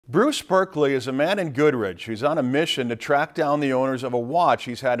Bruce Berkeley is a man in Goodridge who's on a mission to track down the owners of a watch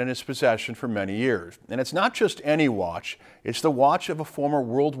he's had in his possession for many years. And it's not just any watch, it's the watch of a former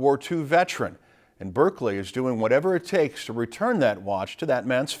World War II veteran. And Berkeley is doing whatever it takes to return that watch to that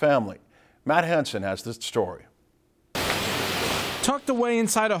man's family. Matt Henson has the story. Tucked away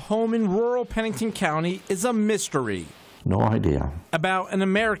inside a home in rural Pennington County is a mystery. No idea. About an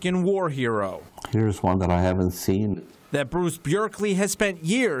American war hero. Here's one that I haven't seen. That Bruce Berkeley has spent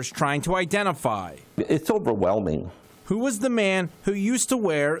years trying to identify. It's overwhelming. Who was the man who used to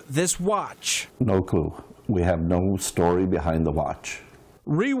wear this watch? No clue. We have no story behind the watch.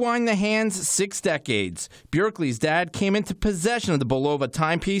 Rewind the hands 6 decades. Berkeley's dad came into possession of the Bulova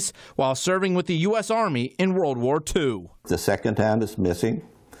timepiece while serving with the U.S. Army in World War II. The second hand is missing.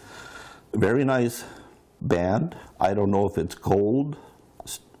 Very nice band. I don't know if it's gold.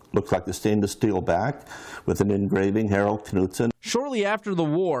 Looks like the stainless steel back with an engraving, Harold Knutson. Shortly after the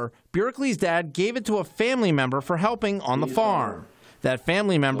war, Berkeley's dad gave it to a family member for helping on the farm. That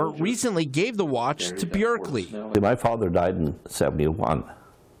family member recently gave the watch to Berkeley. My father died in '71.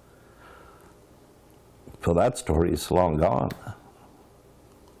 So that story is long gone.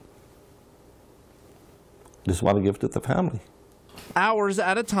 Just want to give it to the family. Hours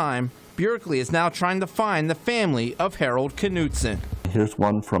at a time, Berkeley is now trying to find the family of Harold Knutson. Here's the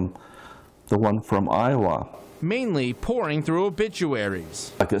one from Iowa. Mainly pouring through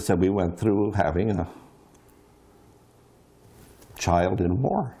obituaries. Like I said, we went through having a child in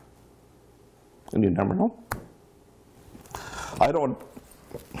war. And you never know. I don't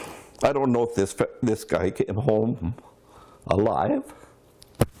know if this guy came home alive.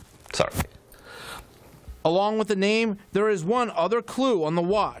 Sorry. Along with the name, there is one other clue on the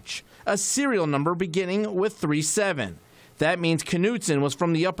watch, a serial number beginning with 37. That means Knutson was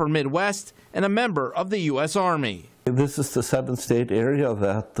from the upper Midwest and a member of the U.S. Army. This is the 7-state area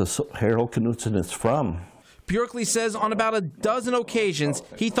that the Harold Knutson is from. Berkeley says on about a dozen occasions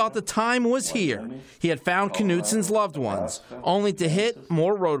he thought the time was here. He had found Knutson's loved ones, only to hit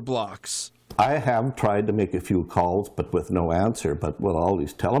more roadblocks. I have tried to make a few calls, but with no answer. But with all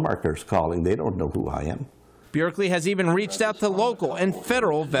these telemarketers calling, they don't know who I am. Berkeley has even reached out to local and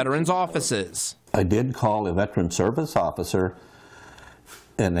federal veterans offices. I did call a veteran service officer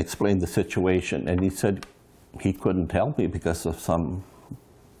and explain the situation, and he said he couldn't tell me because of some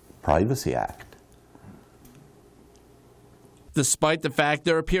privacy act. Despite the fact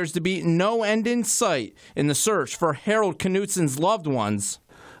there appears to be no end in sight in the search for Harold Knutson's loved ones.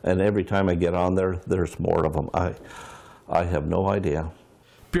 And every time I get on there, there's more of them. I have no idea.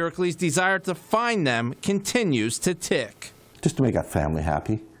 Berkeley's desire to find them continues to tick. Just to make our family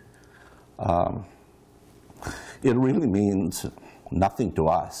happy. It really means nothing to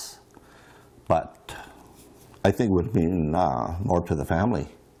us, but I think it would mean more to the family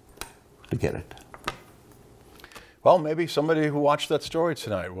to get it. Well, maybe somebody who watched that story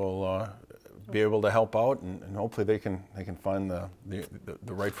tonight will be able to help out, and hopefully they can find the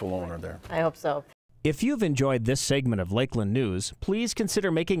rightful owner there. I hope so. If you've enjoyed this segment of Lakeland News, please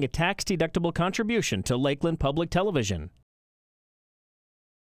consider making a tax-deductible contribution to Lakeland Public Television.